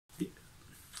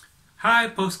Hi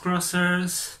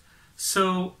Postcrossers!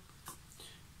 So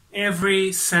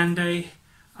every Sunday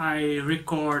I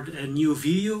record a new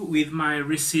video with my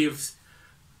received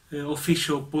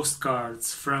official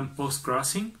postcards from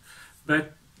Postcrossing,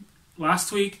 but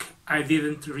last week I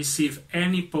didn't receive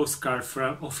any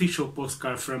official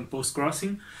postcard from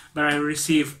Postcrossing, but I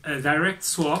received a direct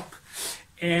swap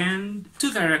and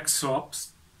two direct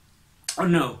swaps,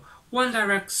 one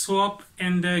direct swap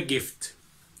and a gift.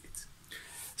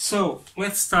 So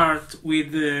let's start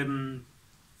with the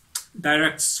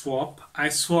direct swap. I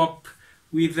swap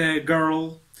with a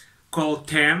girl called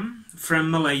Tam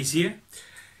from Malaysia.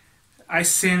 I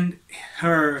sent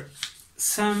her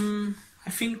some, I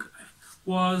think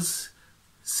was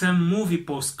some movie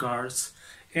postcards,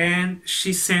 and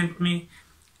she sent me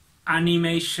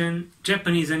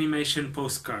Japanese animation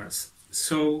postcards.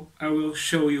 So I will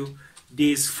show you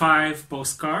these 5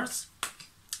 postcards.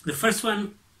 The first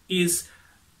one is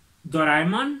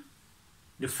Doraemon,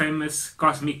 the famous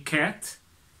cosmic cat.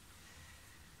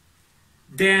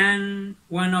 Then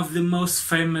one of the most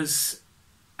famous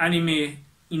anime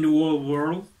in the whole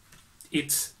world,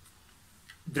 it's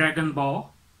Dragon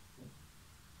Ball.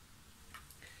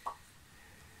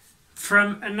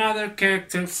 From another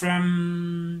character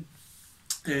from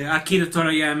Akira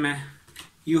Toriyama,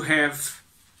 you have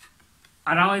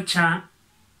Arale-chan,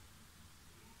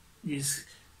 this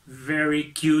very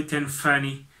cute and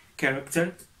funny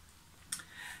character.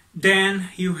 Then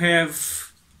you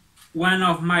have one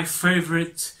of my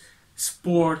favorite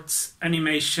sports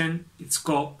animation. It's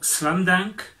called Slam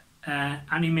Dunk,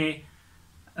 anime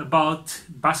about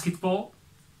basketball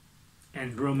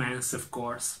and romance, of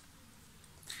course.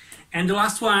 And the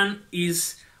last one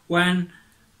is one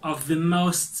of the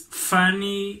most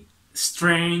funny,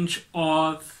 strange,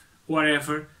 odd,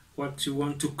 whatever, what you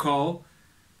want to call,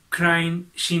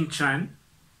 Crying Shin-chan.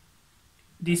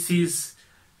 This is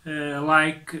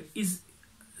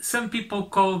some people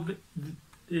call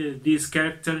this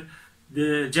character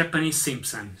the Japanese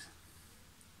Simpson.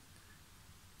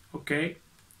 Okay,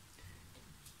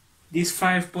 these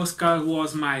 5 postcards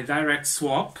was my direct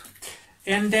swap,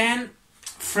 and then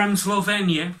from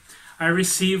Slovenia I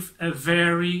received a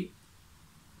very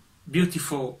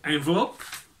beautiful envelope.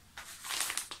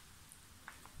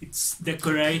 It's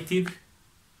decorated,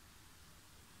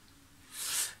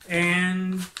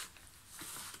 and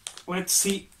let's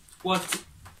see what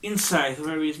inside.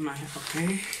 Where is my...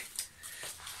 okay.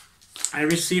 I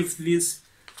received this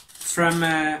from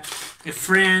a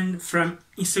friend from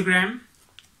Instagram.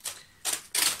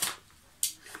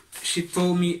 She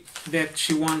told me that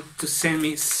she wanted to send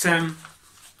me some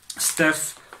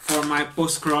stuff for my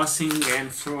Postcrossing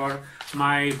and for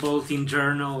my bulletin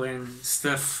journal and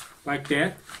stuff like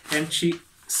that. And she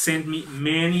sent me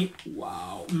many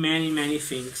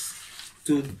things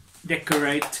to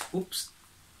decorate,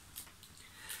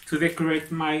 to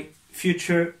decorate my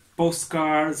future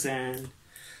postcards and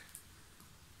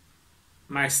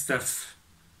my stuff.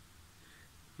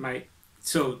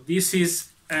 So this is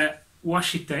a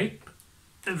washi tape,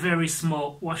 a very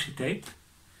small washi tape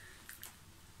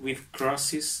with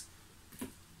crosses.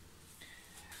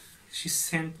 She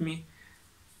sent me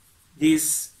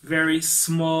these very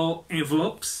small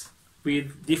envelopes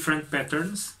with different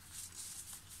patterns.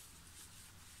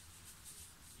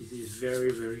 It is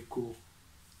very cool.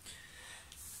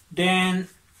 Then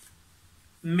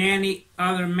many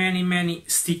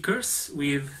stickers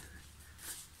with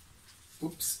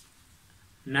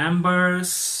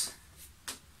numbers,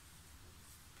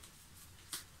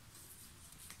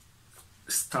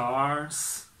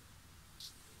 stars,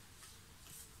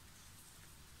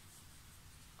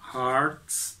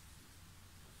 hearts,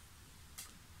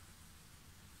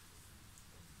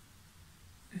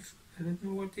 I don't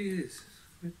know what it is.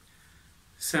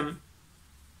 Some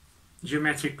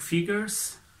geometric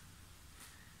figures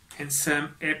and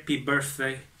some happy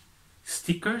birthday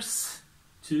stickers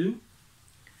too.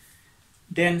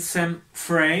 Then some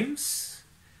frames.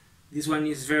 This one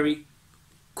is very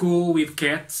cool with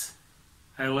cats.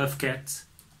 I love cats.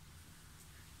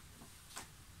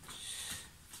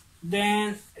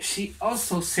 Then she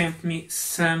also sent me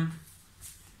some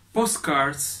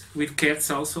postcards with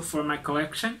cats also for my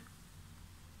collection.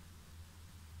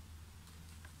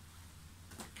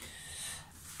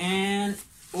 And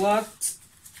lots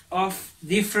of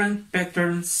different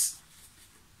patterns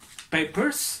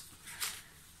papers.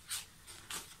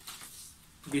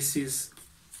 This is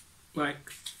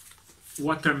like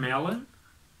watermelon,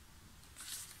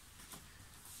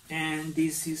 and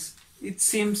this is, it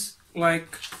seems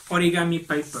like origami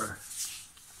paper,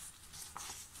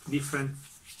 different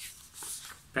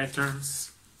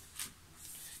patterns,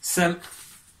 some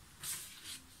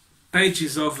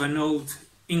pages of an old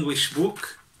English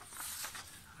book.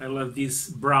 I love this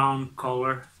brown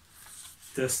color,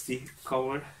 dusty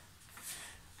color.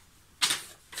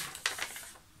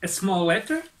 A small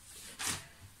letter,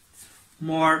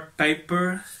 more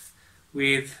paper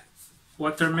with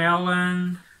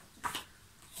watermelon,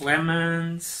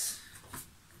 lemons,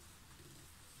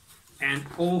 and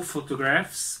all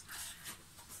photographs.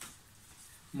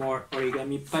 More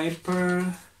origami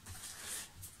paper,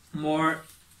 more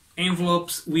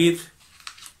envelopes with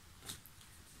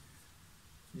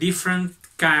different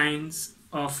kinds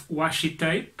of washi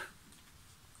tape.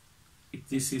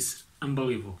 This is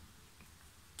unbelievable.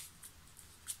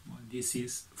 This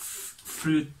is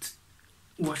fruit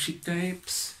washi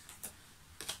tapes,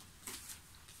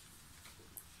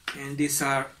 and these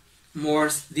are more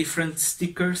different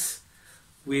stickers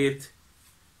with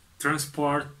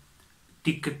transport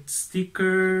ticket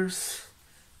stickers,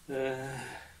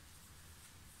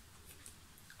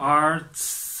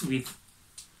 arts with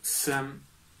some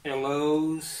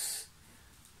hellos,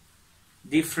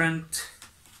 different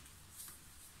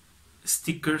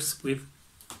stickers with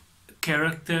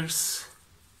characters.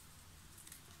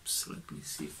 So let me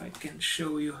see if I can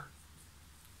show you.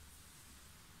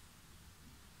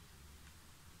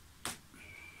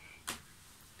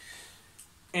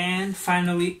 And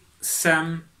finally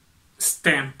some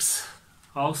stamps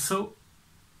also.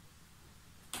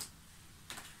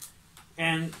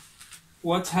 And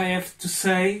what I have to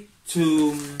say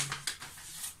to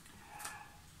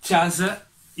Chaza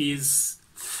is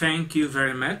thank you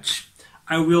very much.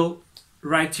 I will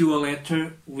write you a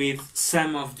letter with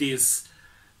some of these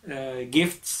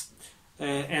gifts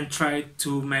and try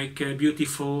to make a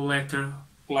beautiful letter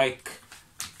like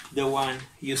the one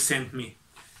you sent me.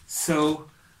 So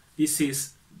this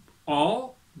is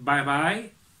all. Bye bye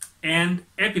and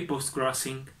happy post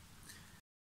crossing.